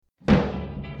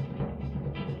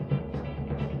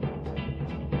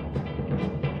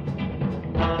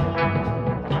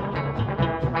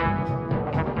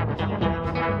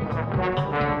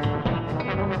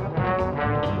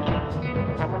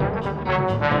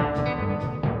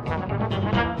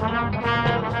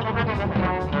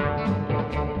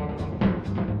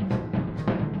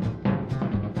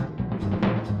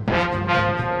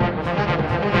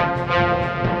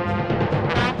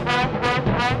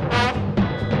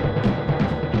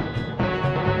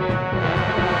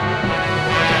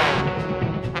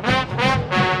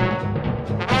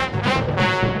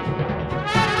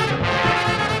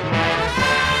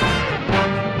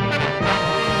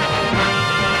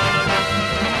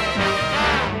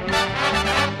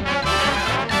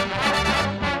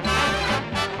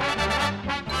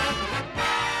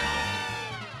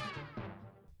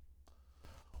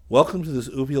Welcome to this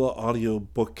Uvula audio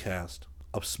bookcast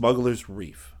of Smugglers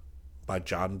Reef by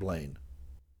John Blaine.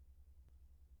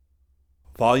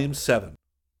 Volume 7,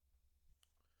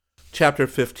 Chapter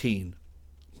 15,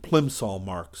 Plimsoll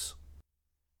Marks.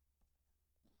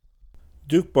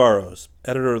 Duke Burrows,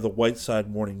 editor of the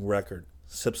Whiteside Morning Record,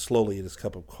 sipped slowly at his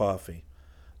cup of coffee,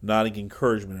 nodding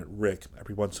encouragement at Rick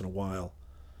every once in a while.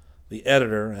 The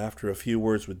editor, after a few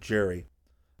words with Jerry,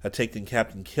 had taken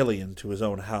Captain Killian to his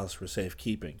own house for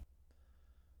safekeeping.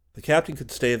 The captain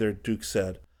could stay there, Duke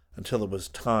said, until it was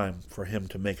time for him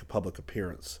to make a public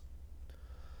appearance.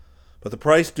 But the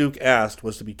price Duke asked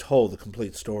was to be told the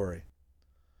complete story.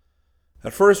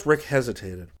 At first Rick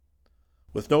hesitated.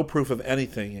 With no proof of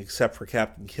anything except for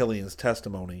Captain Killian's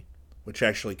testimony, which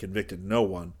actually convicted no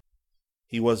one,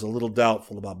 he was a little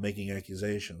doubtful about making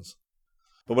accusations.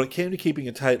 But when it came to keeping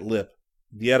a tight lip,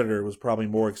 the editor was probably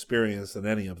more experienced than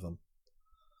any of them.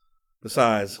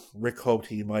 Besides, Rick hoped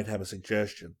he might have a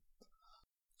suggestion.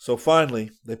 So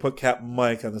finally, they put Captain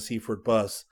Mike on the Seaford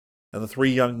bus, and the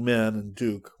three young men and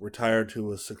Duke retired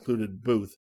to a secluded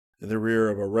booth in the rear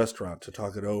of a restaurant to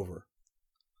talk it over.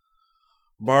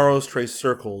 Burrows traced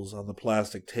circles on the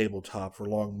plastic tabletop for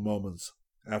long moments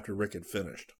after Rick had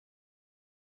finished.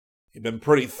 "You've been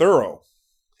pretty thorough,"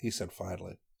 he said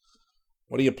finally.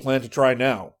 "What do you plan to try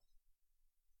now?"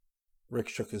 Rick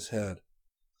shook his head.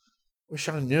 "Wish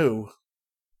I knew.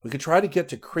 We could try to get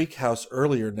to Creek House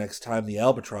earlier next time the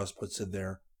Albatross puts in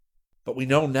there, but we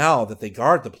know now that they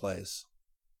guard the place."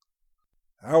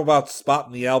 "How about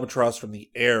spotting the Albatross from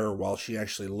the air while she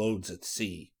actually loads at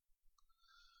sea?"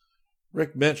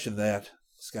 "Rick mentioned that,"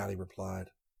 Scotty replied.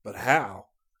 "But how?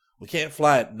 We can't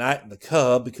fly at night in the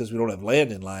Cub because we don't have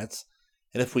landing lights,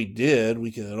 and if we did,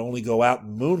 we can only go out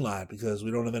in moonlight because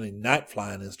we don't have any night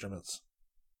flying instruments."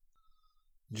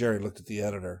 Jerry looked at the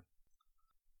editor.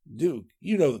 "Duke,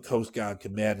 you know the Coast Guard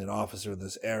commanding officer in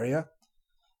this area.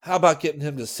 How about getting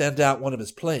him to send out one of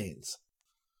his planes?"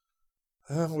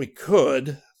 "We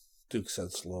could," Duke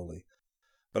said slowly,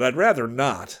 "but I'd rather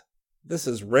not. This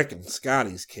is Rick and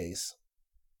Scotty's case."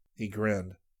 He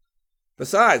grinned.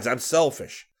 "Besides, I'm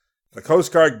selfish. If the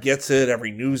Coast Guard gets it,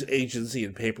 every news agency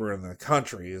and paper in the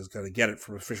country is going to get it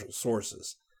from official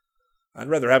sources. I'd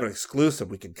rather have an exclusive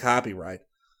we can copyright.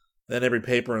 Then every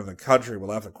paper in the country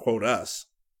will have to quote us."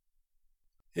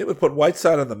 "It would put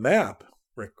Whiteside on the map,"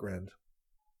 Rick grinned.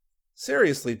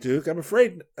 "Seriously, Duke, I'm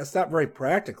afraid that's not very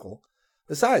practical.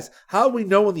 Besides, how would we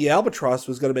know when the Albatross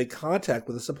was going to make contact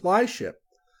with a supply ship?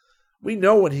 We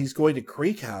know when he's going to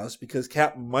Creek House because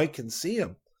Captain Mike can see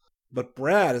him, but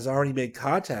Brad has already made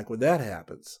contact when that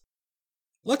happens."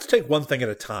 "Let's take one thing at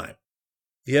a time."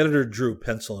 The editor drew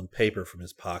pencil and paper from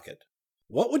his pocket.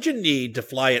 "What would you need to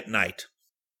fly at night?"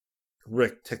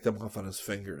 Rick ticked them off on his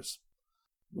fingers.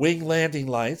 "Wing landing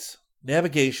lights,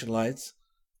 navigation lights,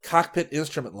 cockpit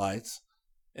instrument lights,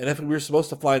 and if we were supposed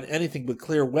to fly in anything but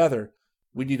clear weather,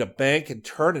 we'd need a bank and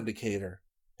turn indicator,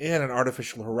 and an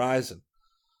artificial horizon.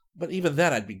 But even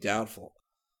then I'd be doubtful.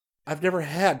 I've never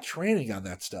had training on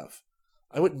that stuff.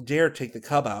 I wouldn't dare take the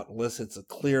Cub out unless it's a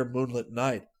clear moonlit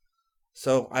night,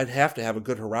 so I'd have to have a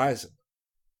good horizon."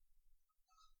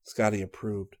 Scotty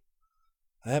approved.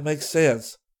 "That makes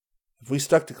sense. If we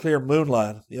stuck to clear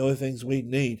moonlight, the only things we'd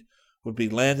need would be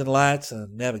landing lights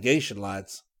and navigation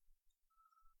lights."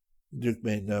 Duke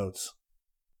made notes.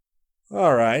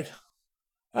 "All right.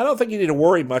 I don't think you need to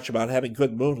worry much about having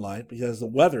good moonlight because the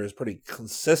weather is pretty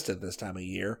consistent this time of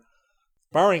year.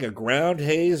 Barring a ground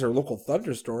haze or local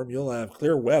thunderstorm, you'll have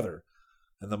clear weather,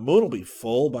 and the moon will be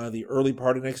full by the early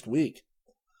part of next week.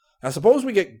 Now suppose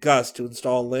we get Gus to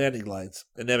install landing lights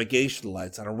and navigation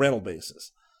lights on a rental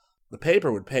basis. The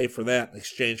paper would pay for that in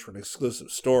exchange for an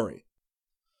exclusive story."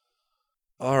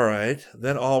 "All right,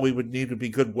 then all we would need would be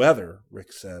good weather,"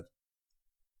 Rick said.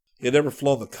 He had never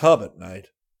flown the Cub at night.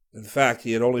 In fact,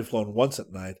 he had only flown once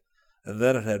at night, and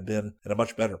then it had been in a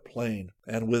much better plane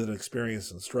and with an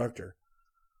experienced instructor.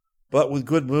 But with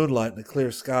good moonlight and a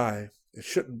clear sky, it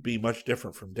shouldn't be much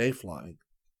different from day flying.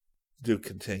 Duke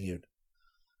continued.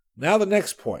 Now the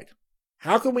next point.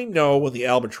 How can we know when the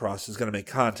Albatross is going to make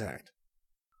contact?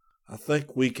 I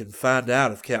think we can find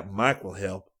out if Captain Mike will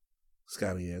help,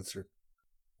 Scotty answered.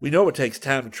 We know it takes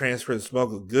time to transfer the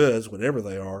smuggled goods, whatever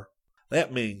they are.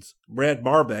 That means Brad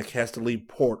Marbeck has to leave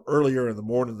port earlier in the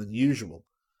morning than usual,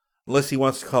 unless he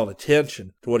wants to call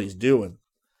attention to what he's doing.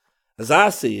 As I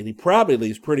see it, he probably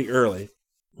leaves pretty early,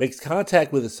 makes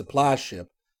contact with his supply ship,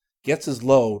 gets his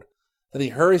load, then he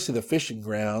hurries to the fishing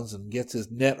grounds and gets his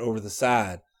net over the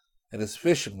side, and is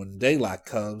fishing when daylight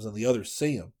comes and the others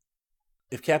see him.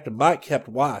 If Captain Mike kept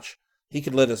watch, he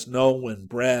could let us know when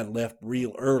Brad left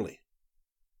real early.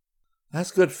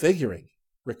 That's good figuring,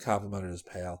 Rick complimented his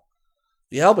pal.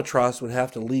 The Albatross would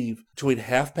have to leave between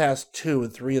 2:30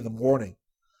 and 3 in the morning.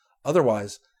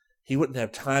 Otherwise, he wouldn't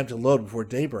have time to load before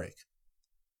daybreak.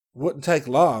 It wouldn't take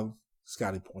long,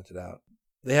 Scotty pointed out.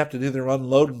 They have to do their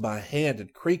unloading by hand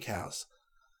at Creek House,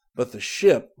 but the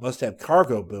ship must have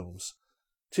cargo booms.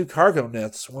 2 cargo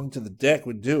nets swung to the deck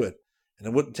would do it, and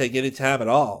it wouldn't take any time at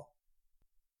all.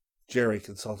 Jerry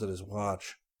consulted his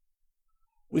watch.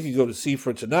 We could go to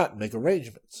Seaford tonight and make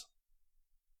arrangements.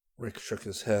 Rick shook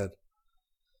his head.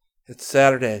 It's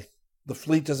Saturday. The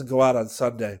fleet doesn't go out on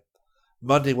Sunday.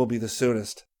 Monday will be the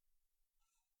soonest.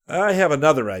 I have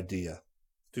another idea,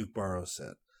 Duke Barrows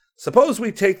said. Suppose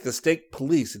we take the state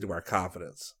police into our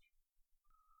confidence.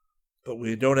 But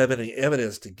we don't have any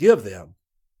evidence to give them,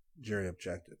 Jerry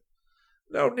objected.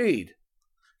 No need.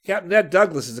 Captain Ed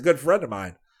Douglas is a good friend of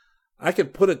mine. I can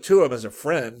put it to him as a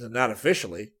friend, and not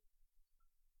officially.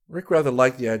 Rick rather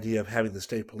liked the idea of having the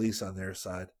state police on their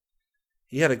side.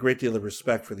 He had a great deal of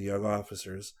respect for the young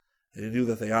officers, and he knew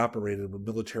that they operated with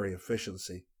military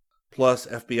efficiency, plus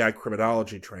FBI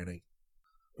criminology training.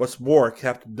 What's more,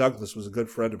 Captain Douglas was a good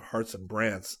friend of Hart's and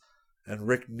Brandt's, and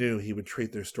Rick knew he would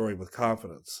treat their story with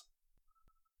confidence.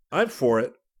 I'm for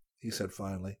it, he said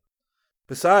finally.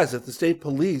 Besides, if the state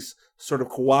police sort of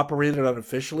cooperated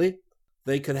unofficially,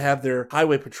 they could have their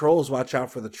highway patrols watch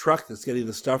out for the truck that's getting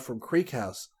the stuff from Creek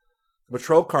House. The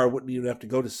patrol car wouldn't even have to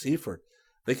go to Seaford.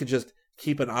 They could just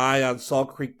keep an eye on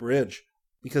Salt Creek Bridge,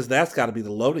 because that's got to be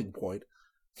the loading point.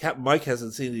 Captain Mike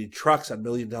hasn't seen any trucks on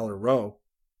Million Dollar Row.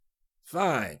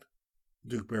 Fine.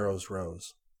 Duke Barrows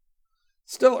rose.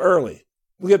 Still early.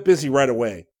 We'll get busy right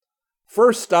away.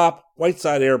 First stop,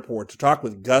 Whiteside Airport, to talk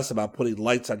with Gus about putting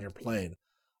lights on your plane.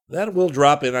 Then we'll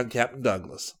drop in on Captain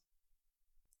Douglas.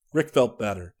 Rick felt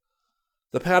better.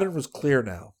 The pattern was clear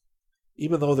now,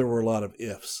 even though there were a lot of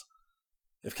ifs.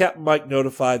 If Captain Mike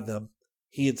notified them,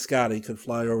 he and Scotty could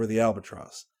fly over the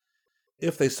Albatross.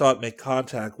 If they saw it make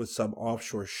contact with some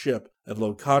offshore ship and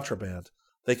load contraband,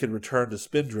 they could return to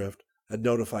Spindrift and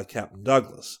notify Captain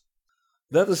Douglas.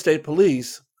 Then the state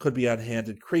police could be on hand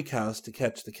at Creek House to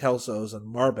catch the Kelsos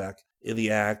and Marbeck in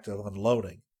the act of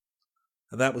unloading.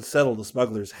 And that would settle the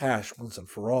smuggler's hash once and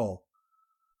for all.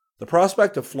 The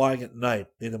prospect of flying at night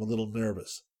made him a little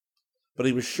nervous, but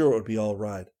he was sure it would be all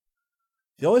right.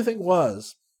 The only thing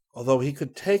was, although he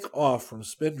could take off from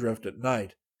Spindrift at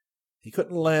night, he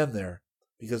couldn't land there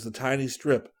because the tiny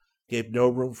strip gave no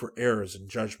room for errors in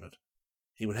judgment.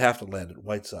 He would have to land at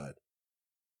Whiteside.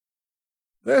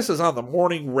 This is on the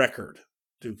morning record,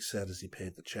 Duke said as he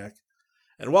paid the check.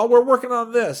 And while we're working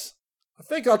on this, I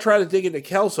think I'll try to dig into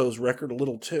Kelso's record a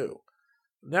little too.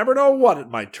 Never know what it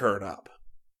might turn up.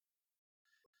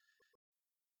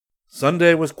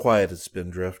 Sunday was quiet at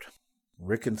Spindrift.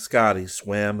 Rick and Scotty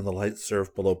swam in the light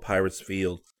surf below Pirates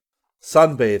Field,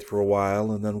 sunbathed for a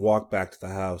while, and then walked back to the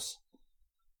house.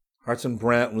 Hartson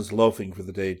Brandt was loafing for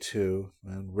the day, too,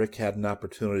 and Rick had an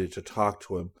opportunity to talk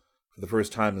to him for the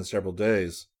first time in several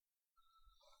days.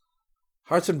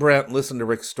 Hartson Brandt listened to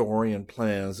Rick's story and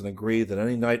plans and agreed that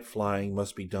any night flying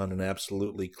must be done in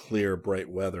absolutely clear, bright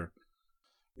weather.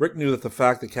 Rick knew that the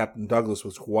fact that Captain Douglas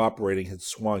was cooperating had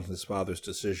swung his father's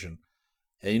decision,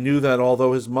 and he knew that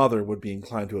although his mother would be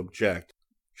inclined to object,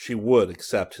 she would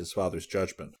accept his father's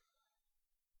judgment.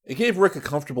 It gave Rick a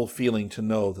comfortable feeling to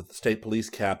know that the state police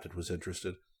captain was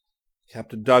interested.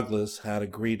 Captain Douglas had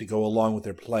agreed to go along with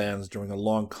their plans during a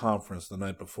long conference the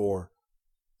night before,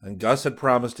 and Gus had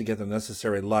promised to get the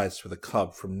necessary lights for the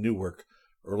Cub from Newark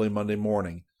early Monday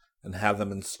morning and have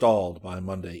them installed by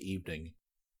Monday evening.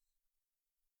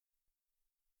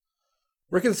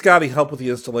 Rick and Scotty helped with the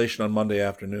installation on Monday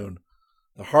afternoon.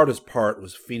 The hardest part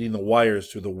was feeding the wires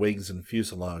through the wings and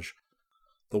fuselage.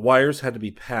 The wires had to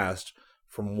be passed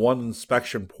from one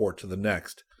inspection port to the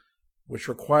next, which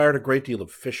required a great deal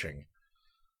of fishing.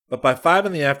 But by 5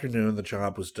 in the afternoon, the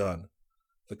job was done.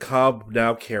 The Cobb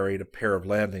now carried a pair of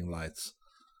landing lights,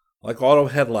 like auto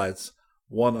headlights,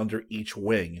 one under each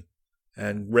wing,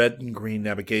 and red and green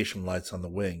navigation lights on the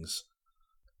wings.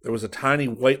 There was a tiny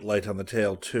white light on the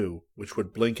tail, too, which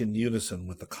would blink in unison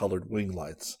with the colored wing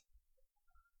lights.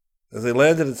 As they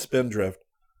landed at Spindrift,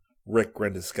 Rick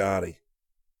grinned at Scotty.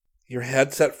 Your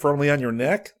head set firmly on your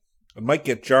neck? It might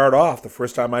get jarred off the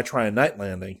first time I try a night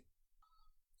landing.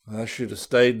 I should have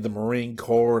stayed in the Marine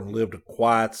Corps and lived a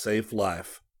quiet, safe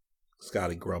life,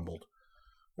 Scotty grumbled.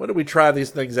 When do we try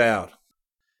these things out?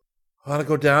 Want to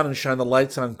go down and shine the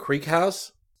lights on Creek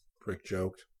House? Rick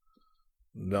joked.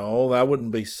 No, that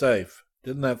wouldn't be safe.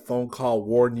 Didn't that phone call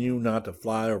warn you not to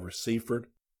fly over Seaford?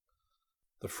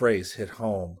 The phrase hit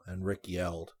home, and Rick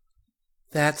yelled.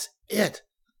 That's it!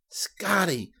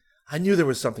 Scotty! I knew there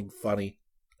was something funny.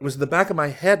 It was in the back of my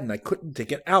head, and I couldn't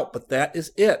dig it out, but that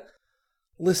is it.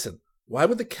 Listen, why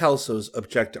would the Kelsos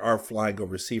object to our flying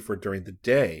over Seaford during the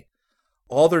day?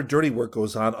 All their dirty work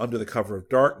goes on under the cover of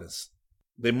darkness.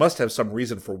 They must have some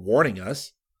reason for warning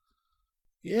us.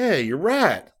 Yeah, you're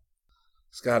right.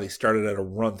 Scotty started at a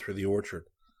run through the orchard.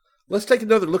 Let's take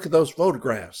another look at those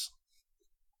photographs.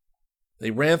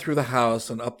 They ran through the house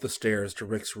and up the stairs to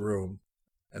Rick's room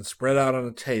and spread out on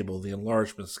a table the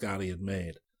enlargement Scotty had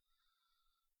made.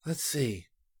 Let's see.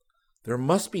 There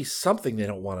must be something they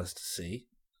don't want us to see.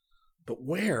 But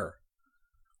where?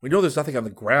 We know there's nothing on the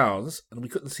grounds, and we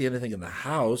couldn't see anything in the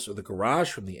house or the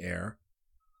garage from the air.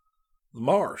 The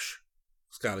marsh,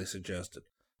 Scotty suggested.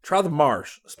 Try the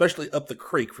marsh, especially up the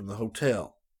creek from the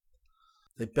hotel.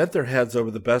 They bent their heads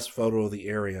over the best photo of the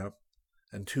area,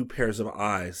 and two pairs of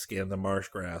eyes scanned the marsh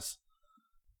grass.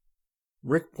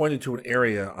 Rick pointed to an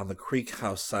area on the creek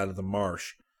house side of the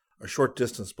marsh, a short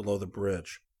distance below the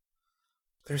bridge.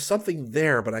 There's something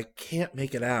there, but I can't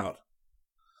make it out.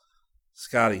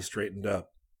 Scotty straightened up.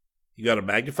 You got a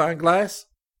magnifying glass?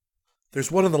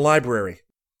 There's one in the library.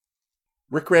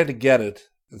 Rick ran to get it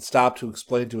and stopped to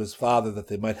explain to his father that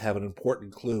they might have an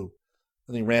important clue.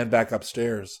 Then he ran back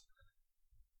upstairs.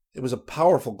 It was a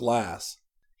powerful glass.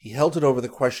 He held it over the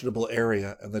questionable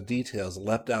area, and the details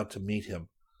leapt out to meet him.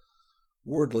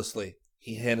 Wordlessly,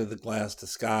 he handed the glass to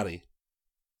Scotty.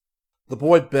 The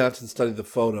boy bent and studied the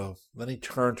photo. Then he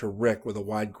turned to Rick with a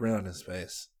wide grin on his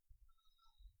face.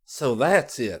 So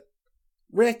that's it.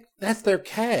 Rick, that's their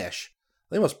cache.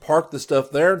 They must park the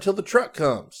stuff there until the truck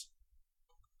comes.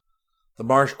 The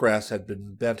marsh grass had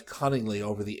been bent cunningly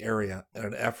over the area in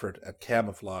an effort at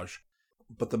camouflage,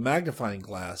 but the magnifying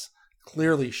glass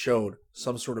clearly showed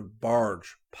some sort of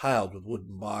barge piled with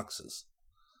wooden boxes.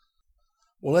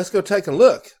 Well, let's go take a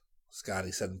look,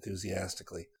 Scotty said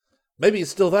enthusiastically. Maybe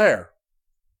it's still there.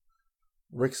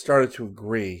 Rick started to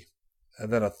agree,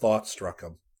 and then a thought struck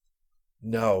him.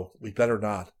 No, we'd better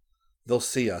not. They'll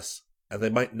see us, and they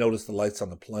might notice the lights on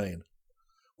the plane.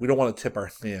 We don't want to tip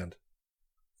our hand.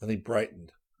 Then he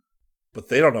brightened. But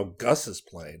they don't know Gus's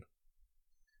plane.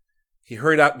 He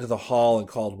hurried out into the hall and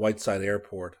called Whiteside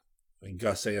Airport, and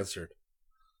Gus answered.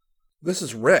 This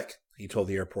is Rick, he told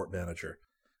the airport manager.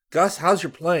 Gus, how's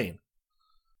your plane?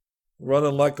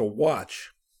 Running like a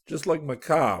watch, just like my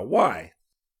car. Why?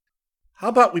 How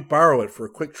about we borrow it for a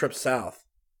quick trip south?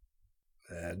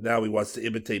 And now he wants to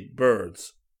imitate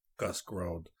birds, Gus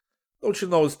groaned. Don't you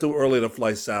know it's too early to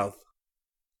fly south?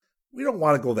 We don't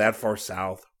want to go that far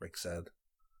south, Rick said.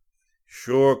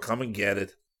 Sure, come and get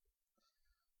it.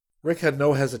 Rick had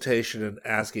no hesitation in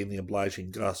asking the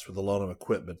obliging Gus for the loan of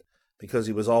equipment, because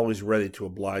he was always ready to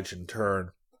oblige in turn.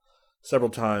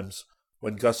 Several times,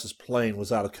 when Gus's plane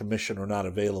was out of commission or not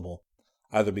available,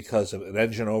 either because of an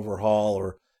engine overhaul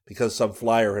or because some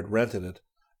flyer had rented it,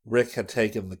 Rick had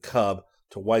taken the Cub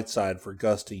to Whiteside for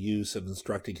Gus to use in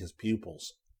instructing his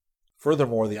pupils.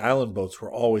 Furthermore, the island boats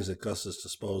were always at Gus's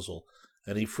disposal,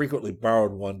 and he frequently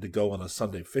borrowed one to go on a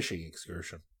Sunday fishing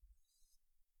excursion.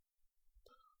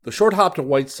 The short hop to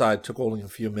Whiteside took only a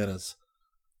few minutes.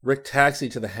 Rick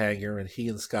taxied to the hangar, and he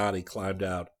and Scotty climbed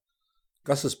out.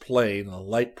 Gus's plane, a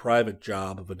light private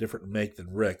job of a different make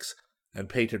than Rick's, and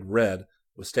painted red,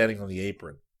 was standing on the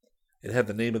apron. It had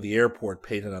the name of the airport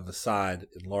painted on the side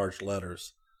in large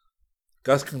letters.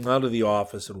 Gus came out of the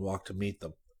office and walked to meet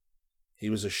them. He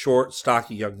was a short,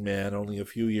 stocky young man, only a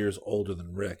few years older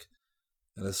than Rick,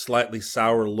 and his slightly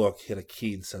sour look hid a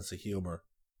keen sense of humor.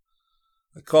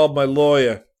 I called my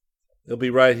lawyer. He'll be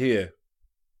right here,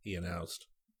 he announced.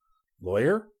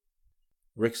 Lawyer?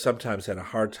 Rick sometimes had a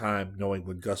hard time knowing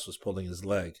when Gus was pulling his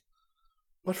leg.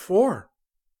 What for?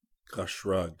 Gus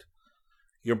shrugged.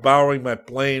 You're borrowing my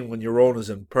plane when your own is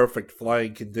in perfect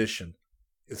flying condition.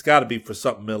 It's got to be for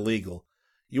something illegal.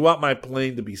 You want my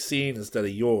plane to be seen instead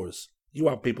of yours. You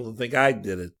want people to think I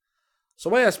did it.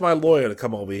 So I asked my lawyer to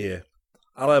come over here.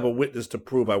 I'll have a witness to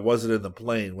prove I wasn't in the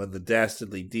plane when the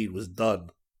dastardly deed was done.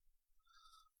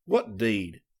 What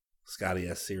deed? Scotty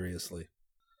asked seriously.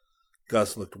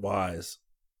 Gus looked wise.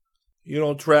 You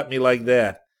don't trap me like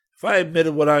that. If I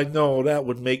admitted what I know, that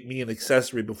would make me an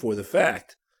accessory before the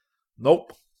fact.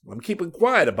 Nope, I'm keeping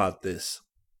quiet about this,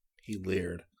 he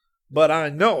leered. But I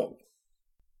know.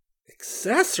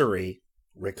 Accessory?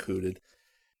 Rick hooted.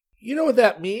 You know what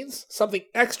that means? Something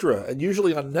extra and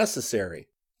usually unnecessary.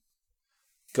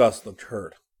 Gus looked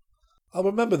hurt. I'll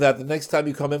remember that the next time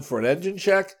you come in for an engine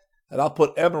check, and I'll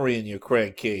put emery in your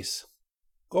crankcase.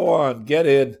 Go on, get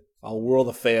in. I'll whirl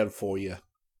the fan for you.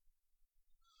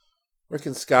 Rick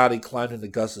and Scotty climbed into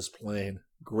Gus's plane,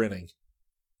 grinning.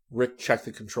 Rick checked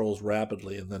the controls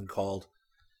rapidly and then called,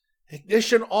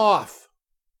 Ignition off!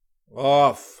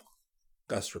 Off,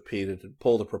 Gus repeated and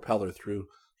pulled the propeller through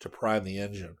to prime the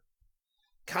engine.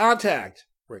 Contact,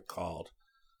 Rick called,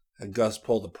 and Gus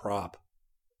pulled the prop.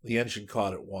 The engine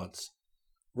caught at once.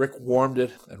 Rick warmed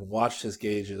it and watched his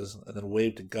gauges and then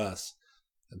waved to Gus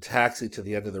and taxied to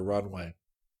the end of the runway.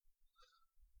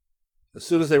 As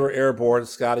soon as they were airborne,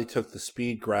 Scotty took the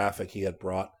speed graphic he had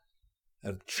brought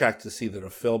and checked to see that a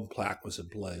film plaque was in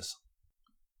place.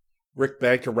 Rick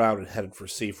banked around and headed for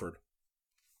Seaford.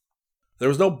 There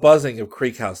was no buzzing of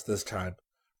Creek House this time.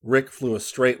 Rick flew a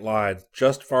straight line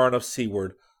just far enough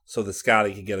seaward so that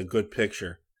Scotty could get a good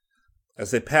picture.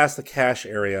 As they passed the cache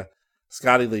area,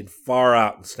 Scotty leaned far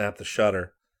out and snapped the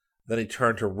shutter. Then he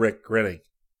turned to Rick, grinning.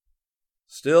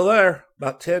 Still there,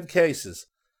 about 10 cases.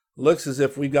 Looks as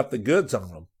if we've got the goods on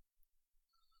them.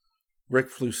 Rick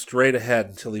flew straight ahead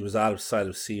until he was out of sight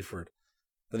of Seaford.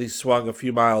 Then he swung a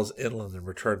few miles inland and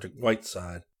returned to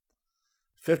Whiteside.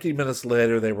 15 minutes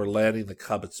later, they were landing the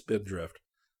Cub at Spindrift,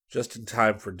 just in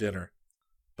time for dinner.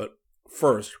 But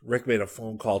first, Rick made a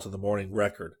phone call to the Morning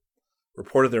Record,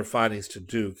 reported their findings to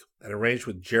Duke, and arranged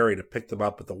with Jerry to pick them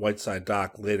up at the Whiteside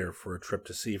dock later for a trip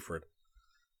to Seaford.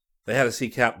 They had to see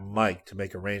Captain Mike to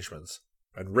make arrangements,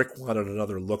 and Rick wanted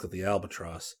another look at the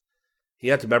Albatross. He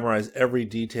had to memorize every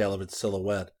detail of its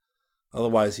silhouette,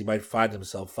 otherwise he might find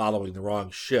himself following the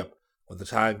wrong ship when the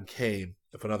time came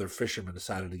if another fisherman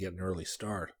decided to get an early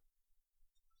start.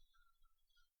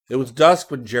 It was dusk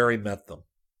when Jerry met them.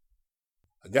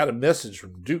 I got a message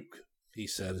from Duke, he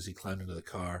said as he climbed into the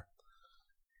car.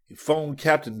 He phoned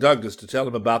Captain Douglas to tell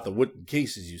him about the wooden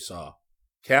cases you saw.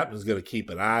 Captain's going to keep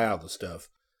an eye on the stuff,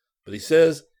 but he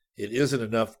says it isn't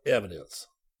enough evidence.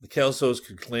 The Kelsos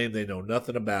could claim they know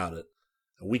nothing about it,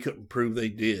 and we couldn't prove they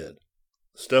did.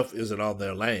 The stuff isn't on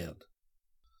their land.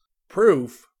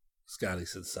 Proof? Scotty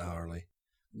said sourly.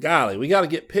 Golly, we got to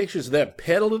get pictures of them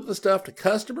peddling the stuff to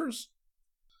customers?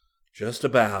 Just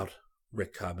about,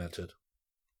 Rick commented.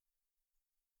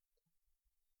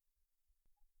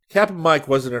 Captain Mike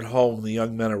wasn't at home when the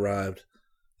young men arrived.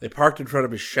 They parked in front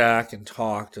of his shack and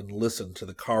talked and listened to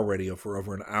the car radio for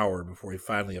over an hour before he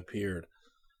finally appeared,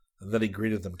 and then he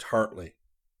greeted them tartly.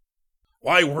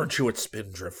 Why weren't you at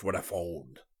Spindrift when I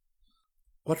phoned?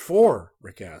 What for?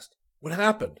 Rick asked. What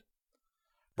happened?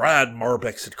 Brad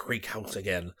Marbeck's at Creek House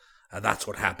again, and that's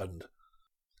what happened.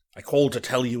 I called to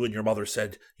tell you and your mother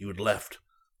said you had left.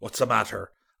 What's the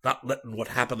matter? Not letting what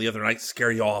happened the other night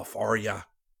scare you off, are ya?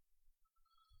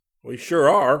 We sure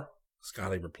are,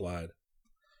 Scotty replied.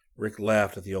 Rick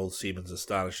laughed at the old seaman's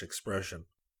astonished expression.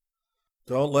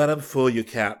 Don't let him fool you,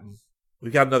 Captain.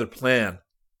 We've got another plan.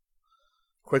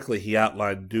 Quickly he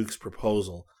outlined Duke's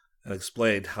proposal and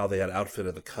explained how they had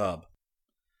outfitted the Cub.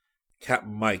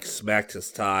 Captain Mike smacked his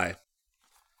thigh.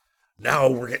 Now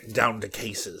we're getting down to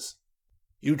cases.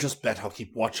 You just bet I'll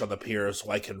keep watch on the pier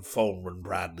so I can phone when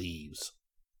Brad leaves.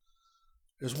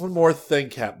 There's one more thing,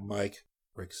 Captain Mike,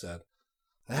 Rick said.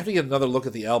 I have to get another look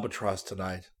at the Albatross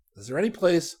tonight. Is there any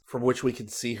place from which we can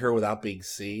see her without being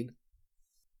seen?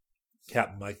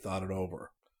 Captain Mike thought it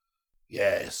over.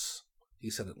 Yes, he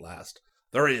said at last.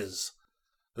 There is.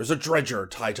 There's a dredger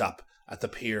tied up at the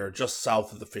pier just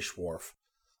south of the fish wharf,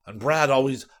 and Brad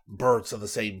always berths in the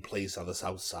same place on the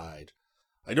south side.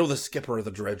 I know the skipper of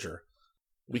the dredger.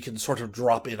 We can sort of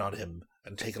drop in on him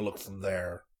and take a look from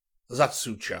there. Does that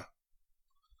suit you?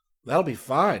 That'll be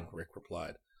fine, Rick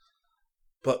replied.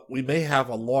 But we may have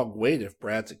a long wait if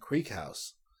Brad's at Creek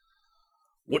House.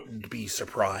 Wouldn't be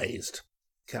surprised,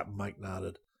 Captain Mike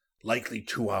nodded. Likely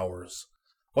 2 hours.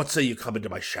 What say you come into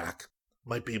my shack?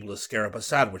 Might be able to scare up a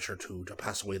sandwich or two to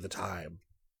pass away the time.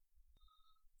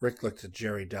 Rick looked at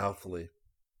Jerry doubtfully.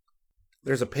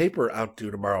 There's a paper out due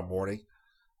tomorrow morning.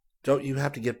 Don't you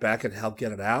have to get back and help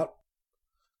get it out?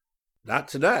 Not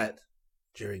tonight,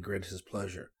 Jerry grinned his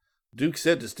pleasure. Duke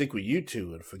said to stick with you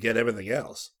two and forget everything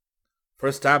else.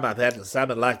 First time I've had an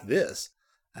assignment like this.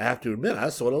 I have to admit I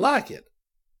sort of like it.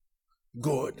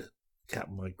 Good,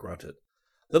 Captain Mike grunted.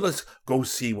 Then let's go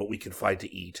see what we can find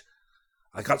to eat.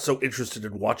 I got so interested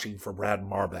in watching for Brad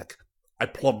Marbeck, I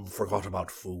plumb forgot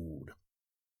about food.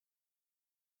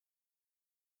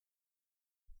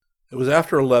 It was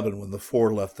after 11 when the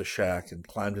four left the shack and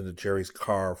climbed into Jerry's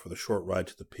car for the short ride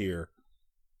to the pier.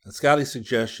 At Scotty's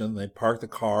suggestion, they parked the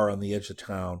car on the edge of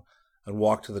town and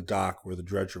walked to the dock where the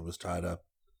dredger was tied up.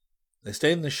 They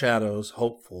stayed in the shadows,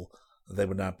 hopeful that they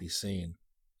would not be seen,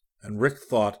 and Rick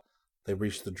thought they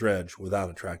reached the dredge without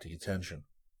attracting attention.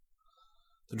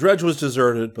 The dredge was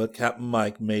deserted, but Captain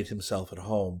Mike made himself at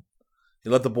home. He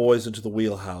led the boys into the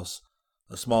wheelhouse,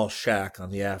 a small shack on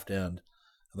the aft end,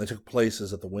 and they took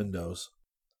places at the windows.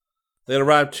 They had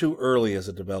arrived too early, as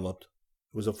it developed.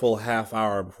 It was a full half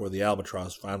hour before the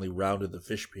Albatross finally rounded the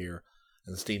fish pier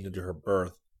and steamed into her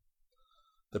berth.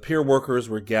 The pier workers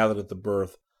were gathered at the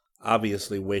berth,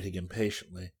 obviously waiting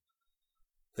impatiently.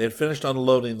 They had finished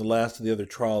unloading the last of the other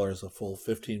trawlers a full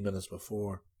 15 minutes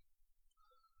before.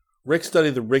 Rick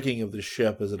studied the rigging of the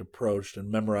ship as it approached and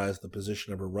memorized the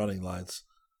position of her running lights.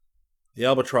 The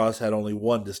Albatross had only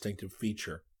one distinctive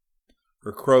feature.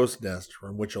 Her crow's nest,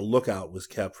 from which a lookout was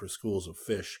kept for schools of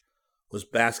fish, was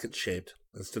basket-shaped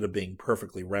instead of being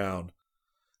perfectly round.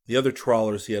 The other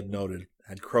trawlers, he had noted,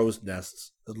 had crow's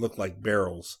nests that looked like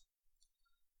barrels.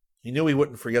 He knew he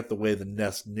wouldn't forget the way the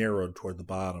nest narrowed toward the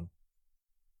bottom.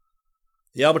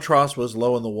 The Albatross was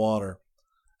low in the water.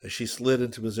 As she slid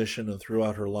into position and threw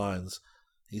out her lines,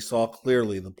 he saw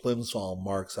clearly the plimsoll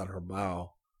marks on her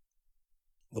bow.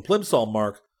 The plimsoll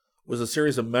mark was a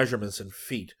series of measurements in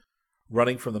feet,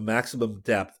 running from the maximum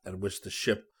depth at which the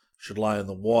ship should lie in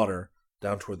the water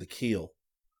down toward the keel.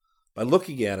 By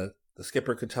looking at it, the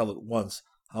skipper could tell at once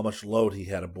how much load he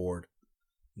had aboard.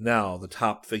 Now the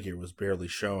top figure was barely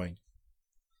showing.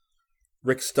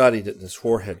 Rick studied it and his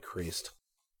forehead creased.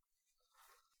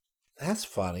 "That's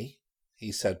funny,"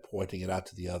 he said, pointing it out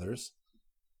to the others.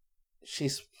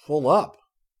 "She's full up.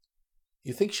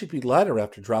 You'd think she'd be lighter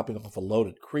after dropping off a load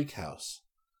at Creek House."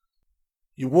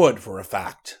 "You would, for a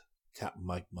fact," Captain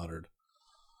Mike muttered.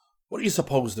 "What do you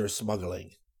suppose they're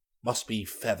smuggling? Must be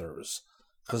feathers,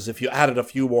 'cause if you added a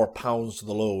few more pounds to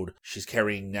the load she's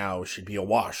carrying now, she'd be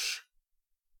awash."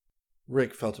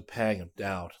 Rick felt a pang of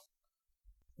doubt.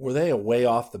 Were they away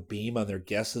off the beam on their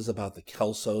guesses about the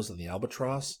Kelsos and the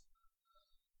Albatross?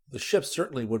 The ship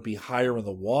certainly would be higher in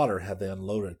the water had they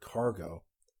unloaded cargo.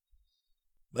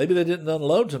 "Maybe they didn't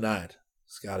unload tonight,"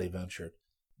 Scotty ventured.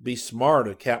 "Be smart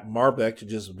of Captain Marbeck to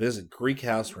just visit Creek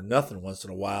House for nothing once in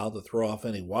a while to throw off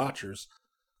any watchers.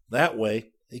 That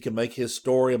way, he can make his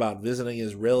story about visiting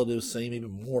his relatives seem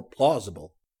even more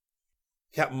plausible."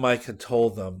 Captain Mike had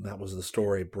told them that was the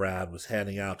story Brad was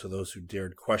handing out to those who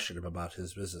dared question him about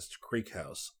his visits to Creek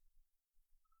House.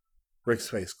 Rick's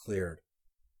face cleared.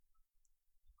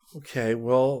 "Okay,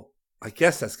 well, I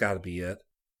guess that's got to be it.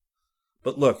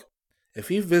 But look, if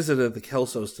he visited the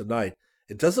Kelsos tonight,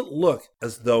 it doesn't look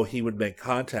as though he would make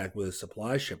contact with his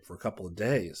supply ship for a couple of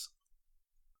days."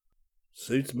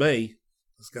 "Suits me,"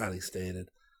 Scotty stated.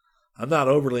 "I'm not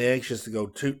overly anxious to go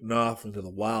tooting off into the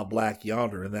wild black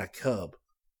yonder in that cub,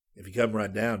 if you come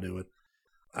right down to it.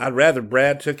 I'd rather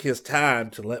Brad took his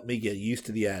time to let me get used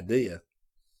to the idea."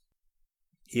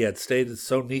 He had stated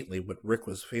so neatly what Rick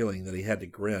was feeling that he had to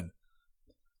grin.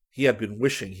 He had been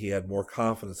wishing he had more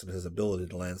confidence in his ability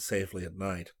to land safely at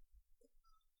night.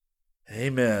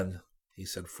 "Amen," he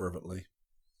said fervently.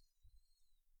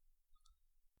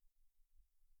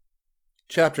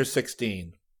 Chapter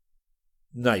 16.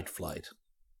 Night Flight.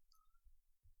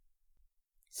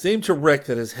 It seemed to Rick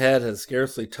that his head had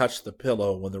scarcely touched the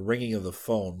pillow when the ringing of the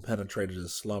phone penetrated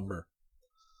his slumber.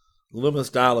 The luminous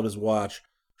dial of his watch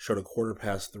showed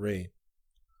 3:15.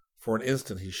 For an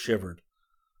instant he shivered.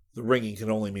 The ringing could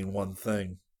only mean one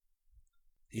thing.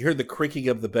 He heard the creaking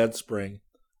of the bed spring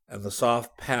and the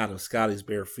soft pat of Scotty's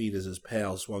bare feet as his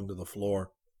pail swung to the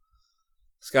floor.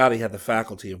 Scotty had the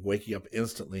faculty of waking up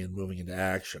instantly and moving into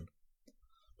action.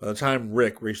 By the time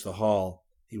Rick reached the hall,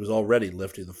 he was already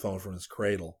lifting the phone from his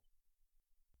cradle.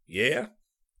 "Yeah?"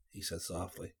 he said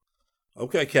softly.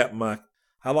 "Okay, Captain Mike.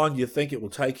 How long do you think it will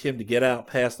take him to get out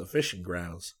past the fishing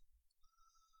grounds?"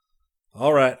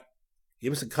 "All right.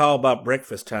 Give us a call about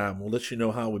breakfast time. We'll let you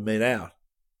know how we made out."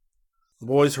 The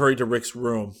boys hurried to Rick's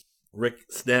room.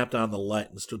 Rick snapped on the light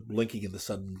and stood blinking in the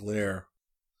sudden glare.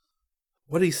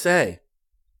 "What'd he say?"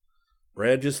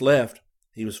 "Brad just left.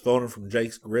 He was phoning from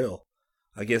Jake's Grill.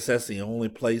 I guess that's the only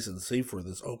place in Seaford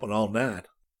that's open all night."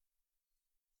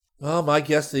 "Well, my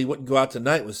guess that he wouldn't go out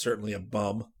tonight was certainly a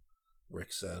bum,"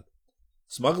 Rick said.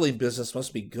 "Smuggling business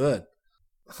must be good.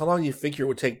 How long do you figure it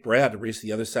would take Brad to reach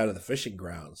the other side of the fishing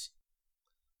grounds?"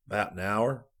 "About an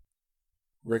hour."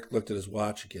 Rick looked at his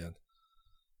watch again.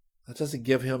 That doesn't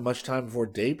give him much time before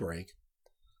daybreak.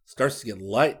 Starts to get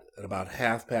light at about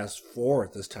 4:30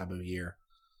 at this time of year.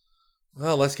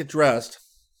 Well, let's get dressed.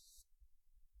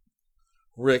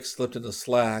 Rick slipped into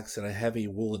slacks and a heavy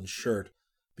woolen shirt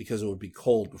because it would be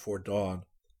cold before dawn.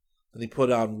 Then he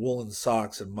put on woolen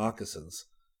socks and moccasins.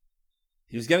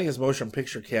 He was getting his motion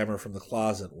picture camera from the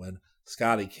closet when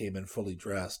Scotty came in fully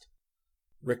dressed.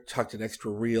 Rick tucked an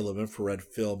extra reel of infrared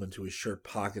film into his shirt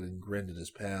pocket and grinned at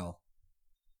his pal.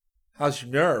 "How's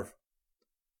your nerve?"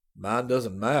 "Mine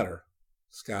doesn't matter,"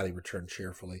 Scotty returned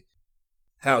cheerfully.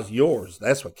 "How's yours?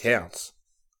 That's what counts."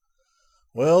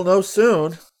 "Well, no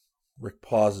soon." Rick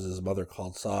paused as his mother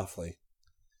called softly.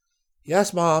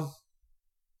 "Yes, Mom."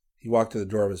 He walked to the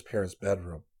door of his parents'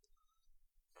 bedroom.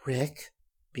 "Rick,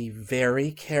 be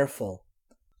very careful,"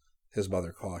 his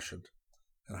mother cautioned,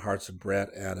 and Hearts and Brant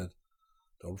added,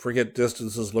 "Don't forget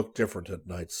distances look different at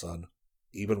night, son,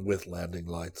 even with landing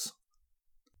lights."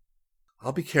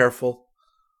 "I'll be careful.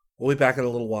 We'll be back in a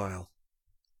little while."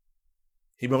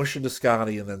 He motioned to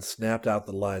Scotty and then snapped out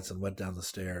the lights and went down the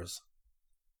stairs.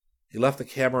 He left the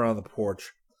camera on the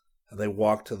porch, and they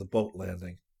walked to the boat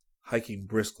landing, hiking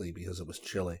briskly because it was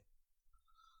chilly.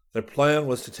 Their plan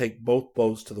was to take both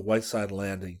boats to the Whiteside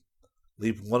landing,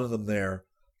 leave one of them there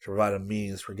to provide a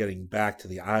means for getting back to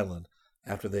the island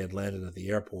after they had landed at the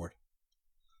airport.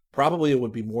 Probably it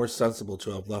would be more sensible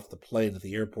to have left the plane at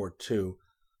the airport too,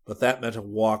 but that meant a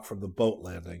walk from the boat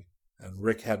landing, and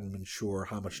Rick hadn't been sure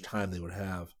how much time they would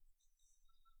have.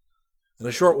 In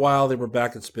a short while they were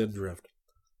back at Spindrift.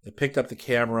 They picked up the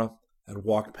camera and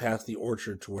walked past the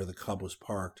orchard to where the Cub was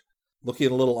parked,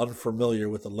 looking a little unfamiliar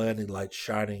with the landing lights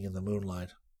shining in the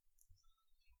moonlight.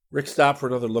 Rick stopped for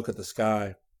another look at the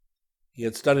sky. He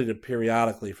had studied it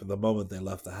periodically from the moment they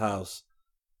left the house.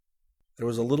 There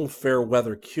was a little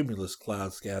fair-weather cumulus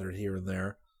cloud scattered here and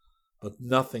there, but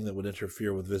nothing that would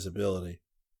interfere with visibility.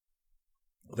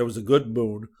 There was a good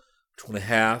moon, between a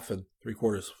half and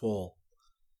three-quarters full.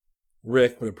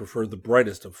 Rick would have preferred the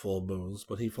brightest of full moons,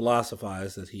 but he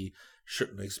philosophized that he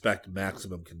shouldn't expect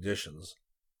maximum conditions.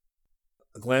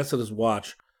 A glance at his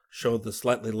watch showed that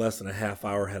slightly less than a half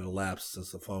hour had elapsed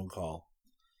since the phone call.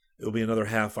 It would be another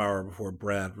half hour before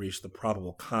Brad reached the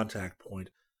probable contact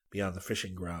point beyond the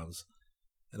fishing grounds,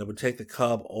 and it would take the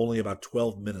Cub only about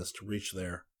 12 minutes to reach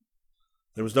there.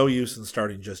 There was no use in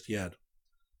starting just yet.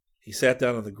 He sat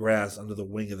down on the grass under the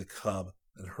wing of the Cub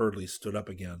and hurriedly stood up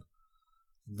again.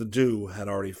 The dew had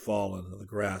already fallen and the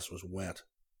grass was wet.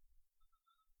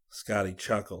 Scotty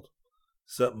chuckled.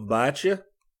 "Something bite you?"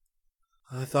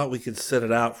 "I thought we could sit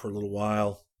it out for a little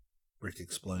while," Rick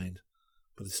explained,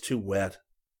 "but it's too wet."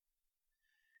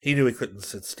 He knew he couldn't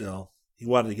sit still. He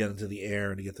wanted to get into the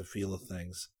air and to get the feel of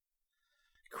things.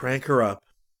 "Crank her up,"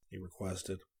 he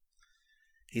requested.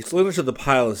 He slid into the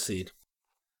pilot seat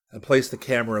and placed the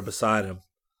camera beside him.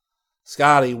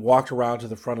 Scotty walked around to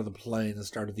the front of the plane and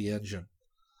started the engine.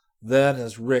 Then,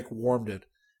 as Rick warmed it,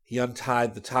 he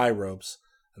untied the tie ropes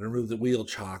and removed the wheel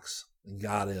chocks and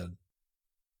got in.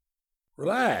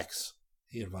 "Relax,"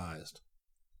 he advised.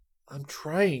 "I'm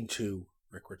trying to,"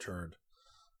 Rick returned.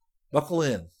 "Buckle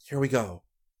in. Here we go."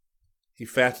 He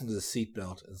fastened his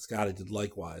seatbelt, and Scotty did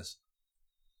likewise.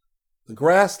 The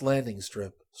grass landing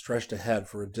strip stretched ahead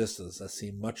for a distance that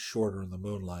seemed much shorter in the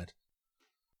moonlight.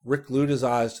 Rick glued his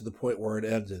eyes to the point where it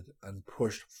ended and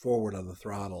pushed forward on the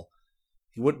throttle.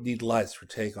 He wouldn't need lights for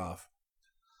takeoff.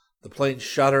 The plane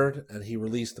shuddered, and he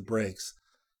released the brakes.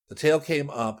 The tail came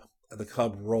up, and the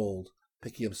Cub rolled,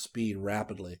 picking up speed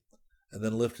rapidly, and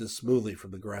then lifted smoothly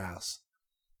from the grass.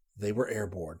 They were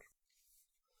airborne.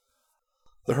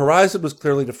 The horizon was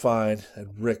clearly defined,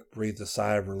 and Rick breathed a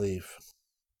sigh of relief.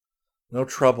 No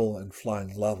trouble in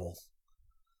flying level.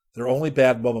 Their only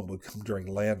bad moment would come during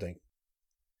landing.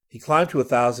 He climbed to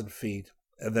 1,000 feet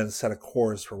and then set a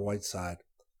course for Whiteside.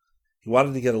 He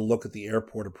wanted to get a look at the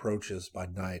airport approaches by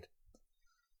night.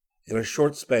 In a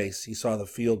short space, he saw the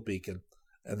field beacon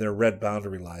and their red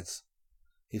boundary lights.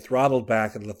 He throttled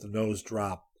back and let the nose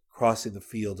drop, crossing the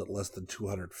field at less than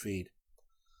 200 feet.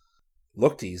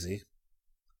 Looked easy.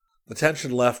 The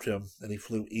tension left him, and he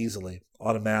flew easily,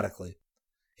 automatically.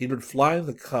 He'd been flying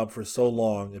the Cub for so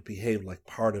long it behaved like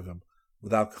part of him,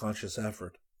 without conscious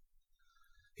effort.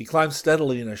 He climbed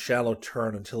steadily in a shallow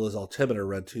turn until his altimeter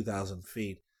read 2,000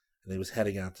 feet, and he was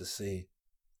heading out to sea.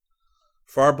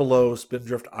 Far below,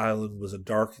 Spindrift Island was a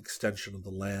dark extension of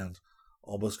the land,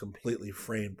 almost completely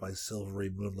framed by silvery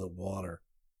moonlit water.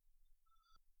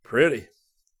 "Pretty,"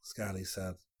 Scotty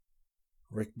said.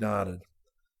 Rick nodded.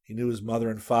 He knew his mother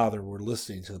and father were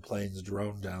listening to the plane's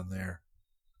drone down there.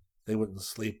 They wouldn't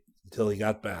sleep until he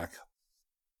got back.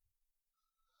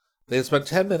 They had spent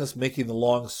 10 minutes making the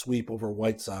long sweep over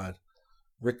Whiteside.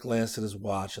 Rick glanced at his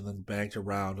watch and then banked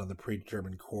around on the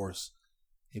predetermined course.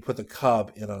 He put the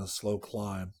Cub in on a slow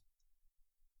climb.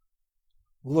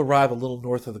 "We'll arrive a little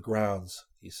north of the grounds,"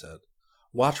 he said.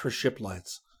 "Watch for ship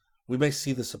lights. We may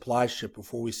see the supply ship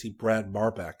before we see Brad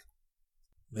Marbeck."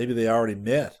 "Maybe they already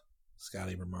met,"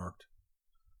 Scotty remarked.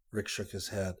 Rick shook his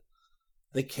head.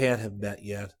 "They can't have met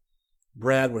yet.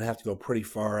 Brad would have to go pretty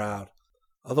far out.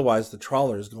 Otherwise, the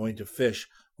trawlers going to fish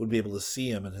would be able to see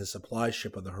him and his supply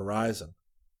ship on the horizon."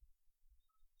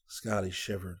 Scotty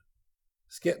shivered.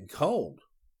 "It's getting cold."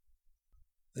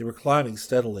 They were climbing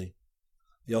steadily.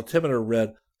 The altimeter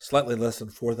read slightly less than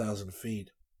 4,000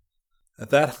 feet. At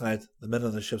that height, the men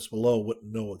on the ships below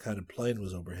wouldn't know what kind of plane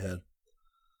was overhead.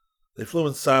 They flew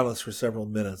in silence for several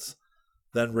minutes.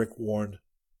 Then Rick warned,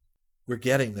 "We're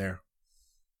getting there."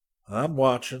 "I'm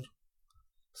watching."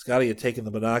 Scotty had taken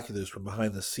the binoculars from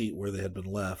behind the seat where they had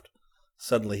been left.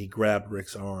 Suddenly he grabbed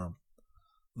Rick's arm.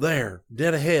 "There,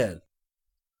 dead ahead."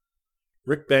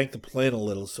 Rick banked the plane a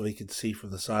little so he could see from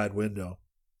the side window.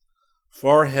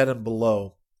 Far ahead and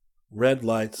below, red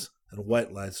lights and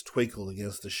white lights twinkled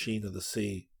against the sheen of the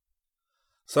sea.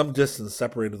 Some distance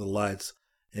separated the lights,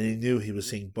 and he knew he was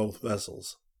seeing both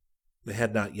vessels. They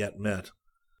had not yet met.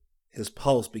 His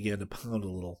pulse began to pound a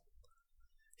little.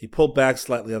 He pulled back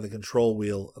slightly on the control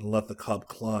wheel and let the Cub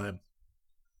climb.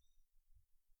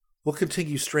 "We'll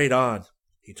continue straight on,"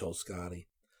 he told Scotty.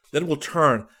 "Then we'll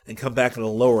turn and come back at a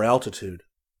lower altitude."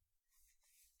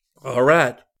 "All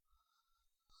right."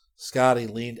 Scotty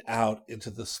leaned out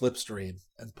into the slipstream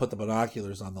and put the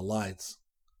binoculars on the lights.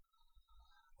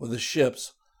 When the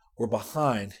ships were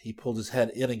behind, he pulled his head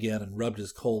in again and rubbed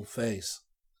his cold face.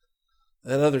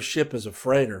 "That other ship is a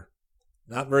freighter.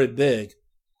 Not very big.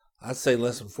 I'd say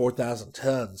less than 4,000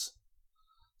 tons.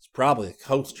 It's probably a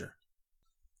coaster."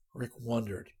 Rick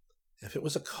wondered. If it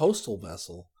was a coastal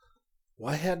vessel,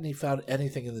 why hadn't he found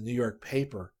anything in the New York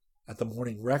paper at the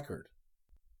Morning Record?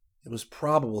 It was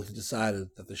probable, he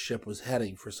decided, that the ship was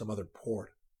heading for some other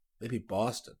port, maybe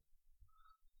Boston.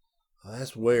 "Well,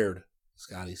 that's weird,"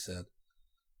 Scotty said.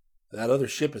 "That other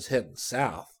ship is heading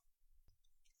south."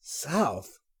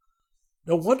 "South?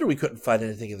 No wonder we couldn't find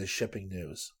anything in the shipping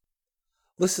news.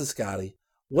 Listen, Scotty,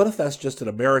 what if that's just an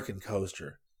American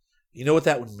coaster? You know what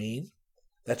that would mean?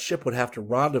 That ship would have to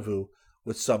rendezvous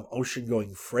with some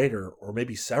ocean-going freighter, or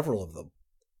maybe several of them."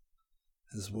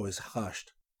 His voice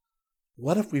hushed.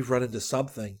 "What if we've run into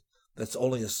something that's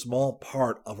only a small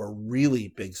part of a really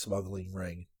big smuggling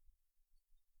ring?"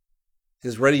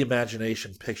 His ready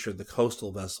imagination pictured the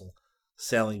coastal vessel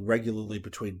sailing regularly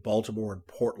between Baltimore and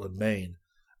Portland, Maine,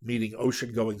 meeting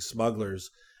ocean-going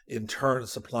smugglers, in turn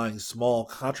supplying small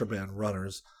contraband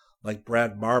runners like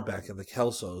Brad Marbeck and the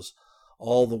Kelsos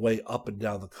all the way up and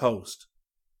down the coast.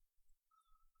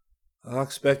 "I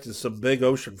expected some big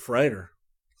ocean freighter,"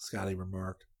 Scotty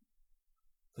remarked.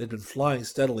 They'd been flying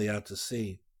steadily out to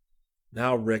sea.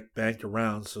 Now Rick banked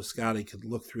around so Scotty could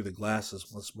look through the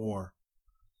glasses once more.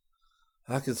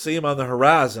 "I can see 'em on the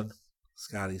horizon,"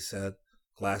 Scotty said,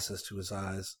 glasses to his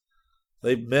eyes.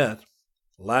 "They've met.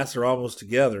 The lights are almost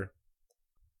together."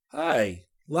 "Hey,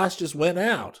 lights just went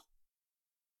out."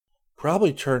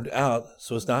 "Probably turned out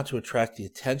so as not to attract the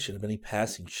attention of any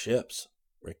passing ships,"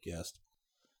 Rick guessed.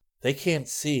 "They can't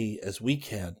see, as we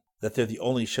can, that they're the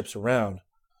only ships around.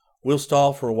 We'll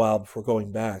stall for a while before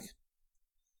going back.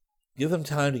 Give them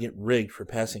time to get rigged for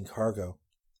passing cargo."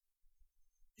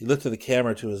 He lifted the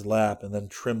camera to his lap and then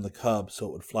trimmed the Cub so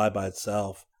it would fly by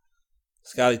itself.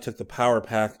 Scotty took the power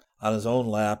pack on his own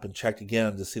lap and checked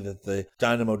again to see that the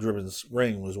dynamo-driven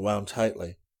spring was wound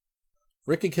tightly.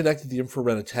 Rick had connected the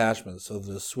infrared attachment so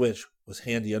that a switch was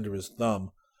handy under his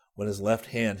thumb when his left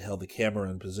hand held the camera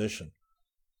in position.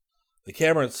 The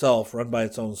camera itself, run by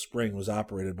its own spring, was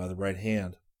operated by the right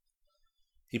hand.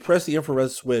 He pressed the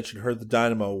infrared switch and heard the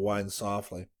dynamo whine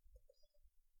softly.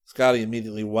 Scotty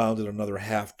immediately wound it another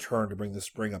half turn to bring the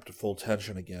spring up to full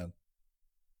tension again.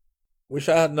 "Wish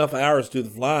I had enough hours to do the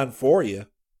flying for you,"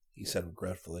 he said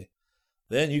regretfully.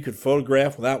 "Then you could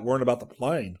photograph without worrying about the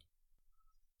plane."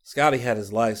 Scotty had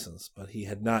his license, but he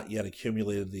had not yet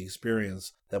accumulated the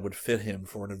experience that would fit him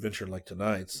for an adventure like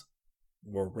tonight's,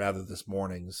 or rather this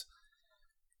morning's.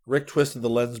 Rick twisted the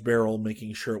lens barrel,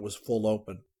 making sure it was full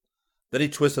open. Then he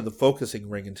twisted the focusing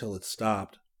ring until it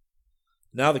stopped.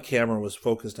 Now the camera was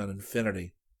focused on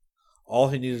infinity. All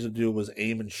he needed to do was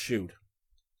aim and shoot.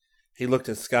 He looked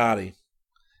at Scotty.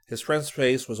 His friend's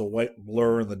face was a white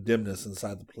blur in the dimness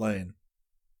inside the plane.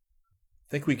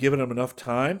 "Think we've given him enough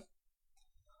time?"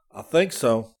 "I think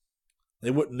so.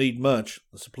 They wouldn't need much.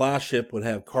 The supply ship would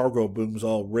have cargo booms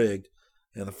all rigged.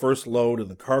 and the first load in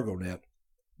the cargo net.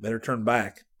 Better turn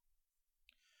back.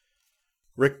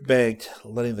 Rick banked,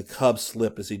 letting the Cub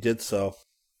slip as he did so.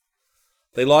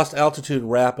 They lost altitude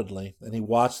rapidly, and he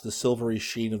watched the silvery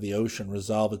sheen of the ocean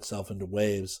resolve itself into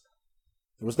waves.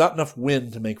 There was not enough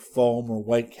wind to make foam or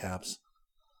whitecaps.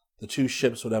 The two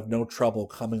ships would have no trouble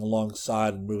coming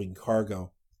alongside and moving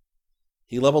cargo.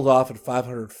 He leveled off at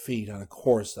 500 feet on a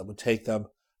course that would take them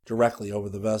directly over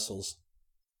the vessels.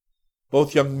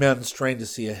 Both young men strained to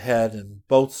see ahead, and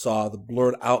both saw the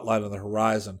blurred outline on the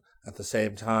horizon at the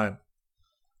same time.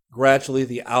 Gradually,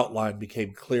 the outline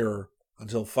became clearer,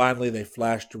 until finally they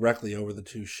flashed directly over the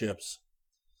two ships.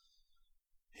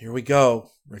 "Here we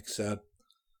go," Rick said,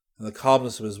 and the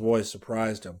calmness of his voice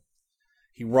surprised him.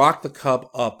 He rocked the Cub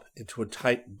up into a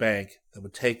tight bank that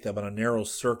would take them in a narrow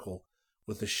circle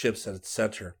with the ships at its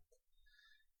center.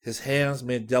 His hands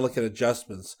made delicate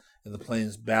adjustments in the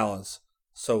plane's balance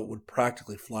so it would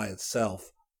practically fly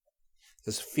itself.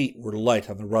 His feet were light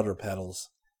on the rudder pedals.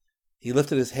 He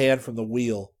lifted his hand from the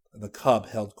wheel, and the Cub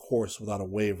held course without a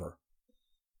waver.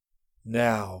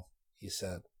 "Now," he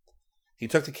said. He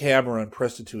took the camera and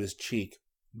pressed it to his cheek,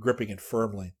 gripping it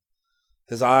firmly.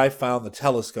 His eye found the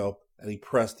telescope, and he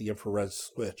pressed the infrared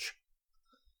switch.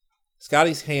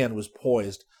 Scotty's hand was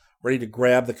poised, ready to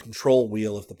grab the control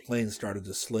wheel if the plane started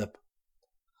to slip.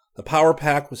 The power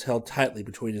pack was held tightly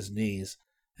between his knees,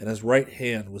 and his right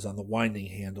hand was on the winding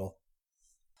handle.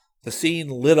 The scene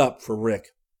lit up for Rick.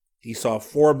 He saw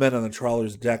 4 men on the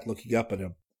trawler's deck looking up at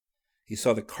him. He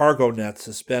saw the cargo net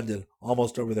suspended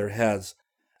almost over their heads,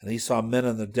 and he saw men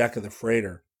on the deck of the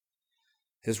freighter.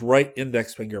 His right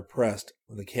index finger pressed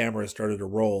when the camera started to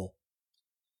roll.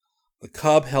 The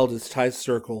Cub held its tight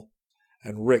circle,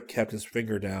 and Rick kept his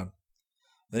finger down.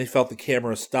 Then he felt the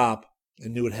camera stop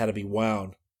and knew it had to be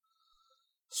wound.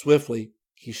 Swiftly,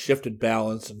 he shifted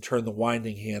balance and turned the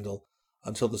winding handle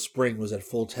until the spring was at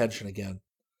full tension again.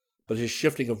 But his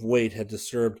shifting of weight had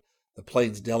disturbed the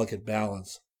plane's delicate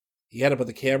balance. He had to put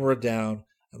the camera down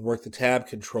and work the tab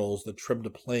controls that trimmed the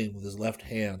plane with his left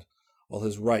hand, while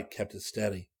his right kept it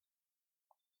steady.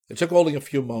 It took only a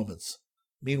few moments.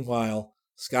 Meanwhile,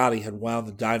 Scotty had wound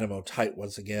the dynamo tight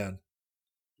once again.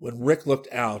 When Rick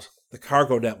looked out, the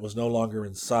cargo net was no longer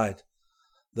in sight.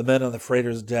 The men on the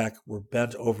freighter's deck were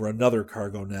bent over another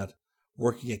cargo net,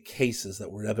 working at cases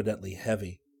that were evidently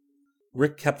heavy.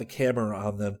 Rick kept the camera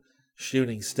on them,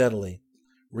 shooting steadily,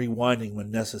 rewinding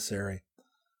when necessary.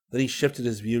 Then he shifted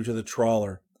his view to the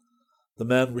trawler. The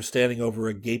men were standing over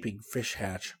a gaping fish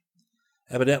hatch.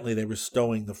 Evidently, they were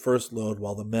stowing the first load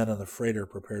while the men on the freighter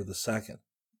prepared the second.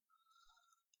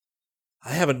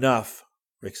 "I have enough,"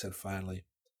 Rick said finally.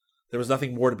 There was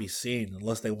nothing more to be seen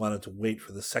unless they wanted to wait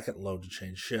for the second load to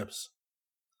change ships.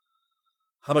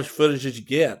 "How much footage did you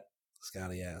get?"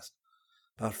 Scotty asked.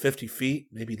 "About 50 feet,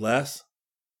 maybe less."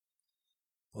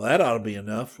 "Well, that ought to be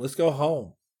enough. Let's go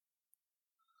home."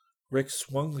 Rick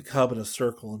swung the Cub in a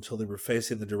circle until they were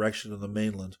facing the direction of the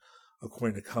mainland,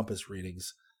 according to compass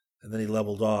readings, and then he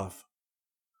leveled off.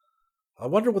 "I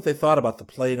wonder what they thought about the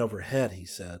plane overhead," he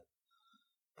said.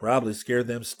 "Probably scared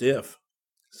them stiff,"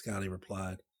 Scotty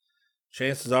replied.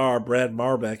 "Chances are Brad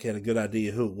Marbeck had a good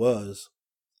idea who it was."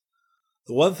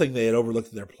 The one thing they had overlooked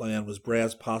in their plan was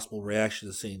Brad's possible reaction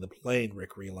to seeing the plane,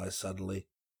 Rick realized suddenly.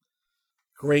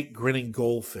 Great grinning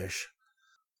goldfish.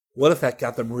 What if that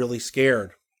got them really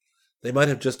scared? They might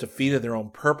have just defeated their own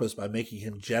purpose by making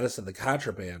him jettison the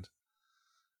contraband.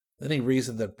 Then he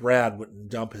reasoned that Brad wouldn't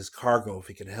dump his cargo if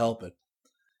he could help it.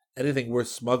 Anything worth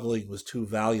smuggling was too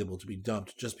valuable to be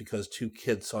dumped just because 2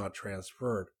 kids saw it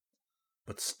transferred.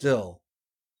 But still,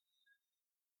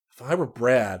 if I were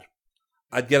Brad,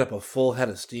 I'd get up a full head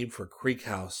of steam for Creek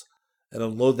House and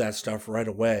unload that stuff right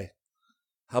away.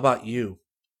 How about you?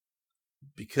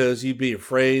 Because you'd be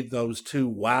afraid those 2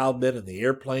 wild men in the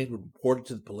airplane would report it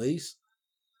to the police?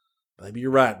 Maybe you're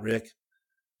right, Rick.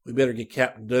 We better get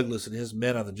Captain Douglas and his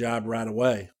men on the job right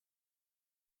away.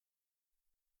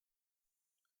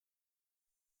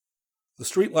 The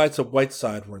streetlights of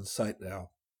Whiteside were in sight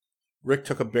now. Rick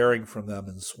took a bearing from them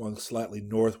and swung slightly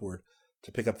northward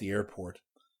to pick up the airport.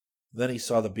 Then he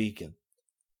saw the beacon.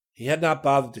 He had not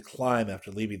bothered to climb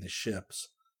after leaving the ships,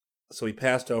 so he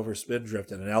passed over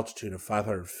Spindrift at an altitude of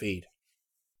 500 feet.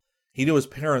 He knew his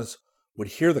parents would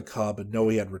hear the Cub and know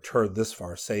he had returned this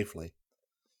far safely.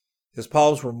 His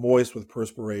palms were moist with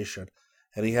perspiration,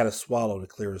 and he had to swallow to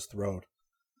clear his throat.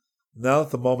 Now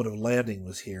that the moment of landing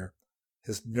was here,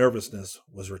 his nervousness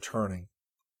was returning.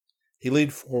 He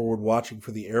leaned forward, watching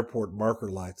for the airport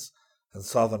marker lights, and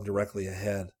saw them directly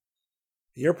ahead.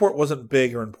 The airport wasn't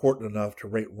big or important enough to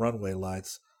rate runway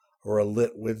lights or a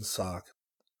lit windsock,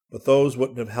 but those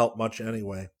wouldn't have helped much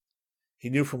anyway. He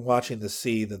knew from watching the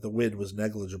sea that the wind was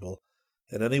negligible,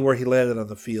 and anywhere he landed on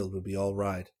the field would be all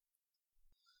right.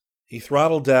 He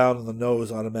throttled down and the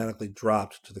nose automatically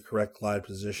dropped to the correct glide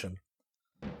position.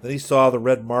 Then he saw the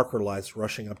red marker lights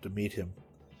rushing up to meet him.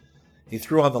 He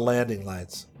threw on the landing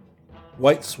lights.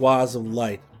 White swaths of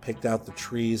light picked out the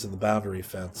trees and the boundary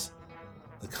fence.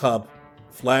 The Cub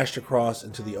flashed across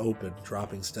into the open,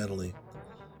 dropping steadily.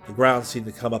 The ground seemed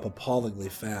to come up appallingly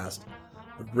fast,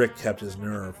 but Rick kept his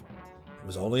nerve. It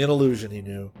was only an illusion, he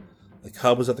knew. The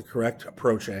Cub was at the correct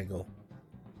approach angle,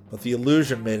 but the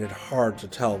illusion made it hard to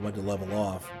tell when to level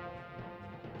off.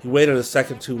 He waited a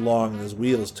second too long and his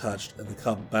wheels touched and the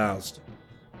Cub bounced.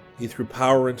 He threw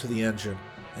power into the engine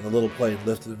and the little plane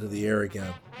lifted into the air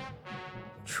again.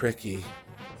 "Tricky,"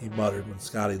 he muttered when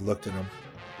Scotty looked at him.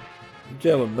 "You're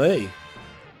telling me."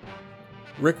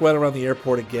 Rick went around the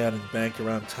airport again and banked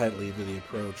around tightly into the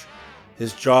approach.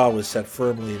 His jaw was set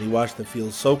firmly and he watched the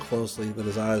field so closely that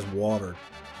his eyes watered.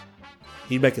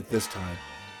 He'd make it this time.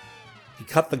 He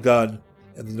cut the gun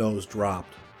and the nose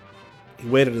dropped. He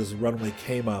waited as the runway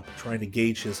came up, trying to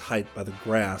gauge his height by the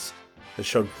grass that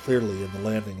showed clearly in the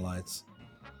landing lights.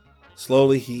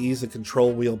 Slowly he eased the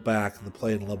control wheel back and the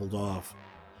plane leveled off.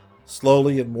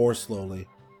 Slowly and more slowly.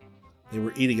 They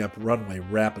were eating up runway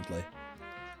rapidly.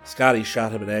 Scotty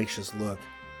shot him an anxious look.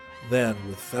 Then,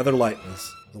 with feather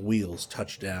lightness, the wheels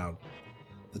touched down.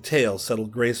 The tail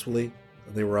settled gracefully,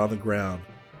 and they were on the ground.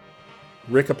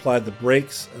 Rick applied the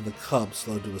brakes, and the Cub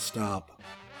slowed to a stop.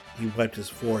 He wiped his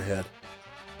forehead.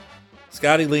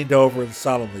 Scotty leaned over and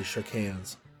solemnly shook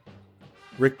hands.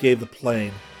 Rick gave the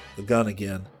plane the gun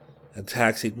again, and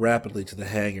taxied rapidly to the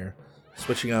hangar,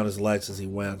 switching on his lights as he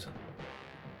went.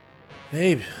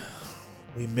 "Babe,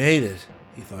 we made it,"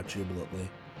 he thought jubilantly.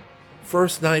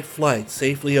 "First night flight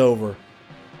safely over.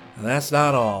 And that's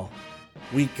not all.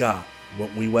 We got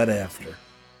what we went after."